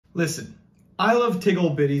Listen, I love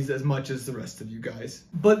Tiggle Bitties as much as the rest of you guys,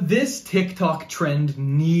 but this TikTok trend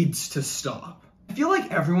needs to stop. I feel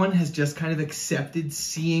like everyone has just kind of accepted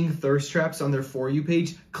seeing thirst traps on their For You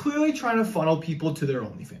page, clearly trying to funnel people to their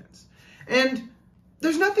OnlyFans. And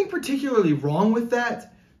there's nothing particularly wrong with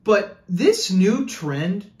that, but this new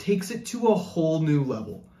trend takes it to a whole new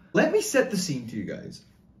level. Let me set the scene to you guys.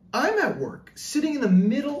 I'm at work, sitting in the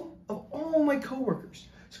middle of all my coworkers,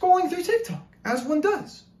 scrolling through TikTok, as one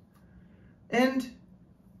does. And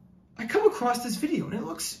I come across this video, and it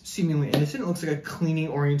looks seemingly innocent. It looks like a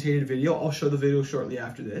cleaning-orientated video. I'll show the video shortly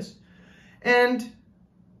after this. And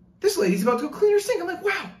this lady's about to go clean her sink. I'm like,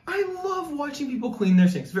 wow, I love watching people clean their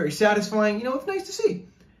sinks. Very satisfying. You know, it's nice to see.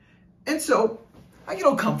 And so I get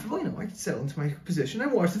all comfortable. You know, I can settle into my position. I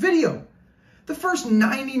watch the video. The first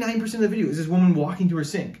 99% of the video is this woman walking to her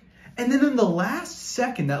sink. And then in the last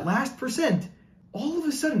second, that last percent, all of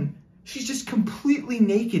a sudden, she's just completely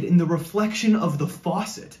naked in the reflection of the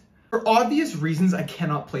faucet. For obvious reasons, I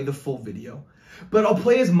cannot play the full video, but I'll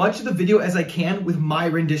play as much of the video as I can with my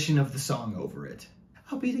rendition of the song over it.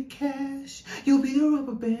 I'll be the cash, you'll be the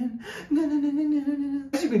rubber band. Na, na, na, na, na, na.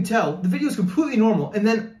 As you can tell, the video is completely normal, and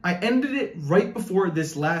then I ended it right before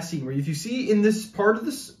this last scene, where if you see in this part of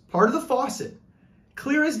the faucet,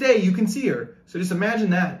 clear as day, you can see her. So just imagine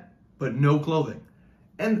that, but no clothing.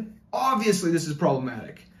 And obviously this is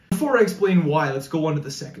problematic. Before I explain why, let's go on to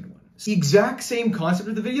the second one. It's the exact same concept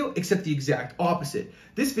of the video, except the exact opposite.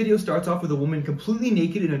 This video starts off with a woman completely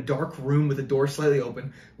naked in a dark room with the door slightly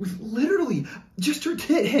open, with literally just her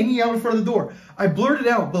tit hanging out in front of the door. I blurred it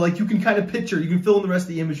out, but like you can kind of picture, you can fill in the rest of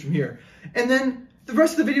the image from here. And then the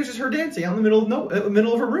rest of the video is just her dancing out in the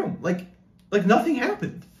middle of her room. Like nothing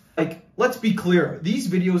happened. Like, let's be clear, these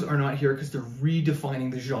videos are not here because they're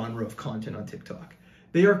redefining the genre of content on TikTok.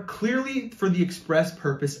 They are clearly for the express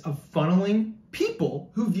purpose of funneling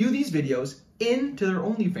people who view these videos into their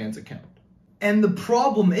OnlyFans account. And the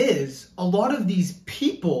problem is, a lot of these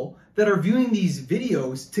people that are viewing these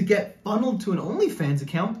videos to get funneled to an OnlyFans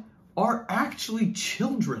account are actually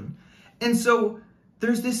children. And so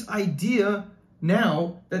there's this idea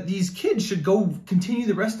now that these kids should go continue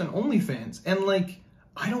the rest on OnlyFans. And like,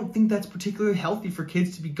 I don't think that's particularly healthy for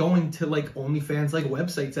kids to be going to like OnlyFans like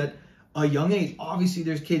websites at a young age. Obviously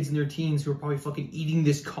there's kids in their teens who are probably fucking eating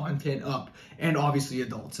this content up, and obviously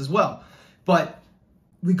adults as well. But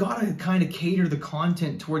we gotta kind of cater the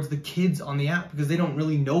content towards the kids on the app because they don't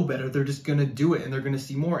really know better. They're just gonna do it and they're gonna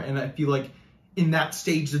see more. And I feel like in that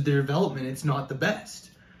stage of their development, it's not the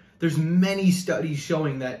best. There's many studies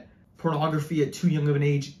showing that pornography at too young of an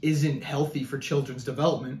age isn't healthy for children's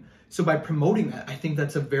development. So by promoting that, I think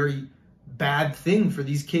that's a very bad thing for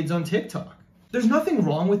these kids on TikTok. There's nothing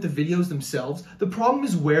wrong with the videos themselves. The problem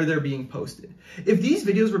is where they're being posted. If these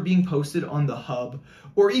videos were being posted on the Hub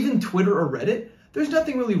or even Twitter or Reddit, there's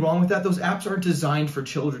nothing really wrong with that. Those apps aren't designed for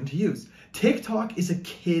children to use. TikTok is a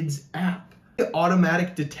kid's app. The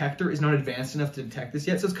automatic detector is not advanced enough to detect this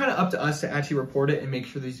yet, so it's kind of up to us to actually report it and make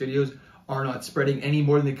sure these videos are not spreading any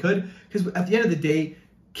more than they could. Because at the end of the day,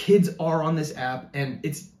 kids are on this app, and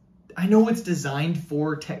I know it's designed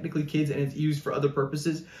for technically kids and it's used for other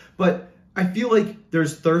purposes, but I feel like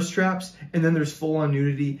there's thirst traps and then there's full-on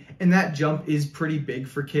nudity, and that jump is pretty big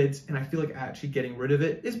for kids, and I feel like actually getting rid of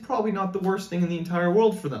it is probably not the worst thing in the entire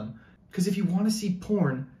world for them. Because if you want to see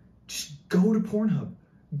porn, just go to Pornhub.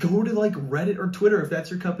 Go to like Reddit or Twitter if that's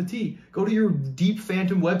your cup of tea. Go to your deep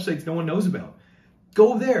phantom websites no one knows about.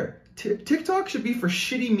 Go there. TikTok should be for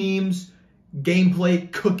shitty memes, gameplay,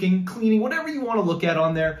 cooking, cleaning, whatever you want to look at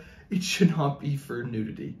on there. It should not be for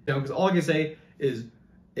nudity. Because all I can say is,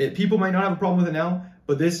 people might not have a problem with it now,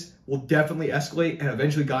 but this will definitely escalate, and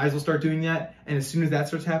eventually guys will start doing that. And as soon as that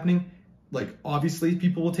starts happening, like obviously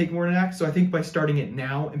people will take more in act. So I think by starting it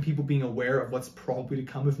now and people being aware of what's probably to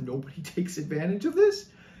come if nobody takes advantage of this,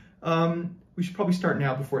 we should probably start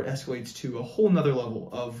now before it escalates to a whole nother level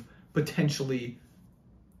of potentially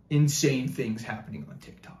insane things happening on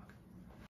TikTok.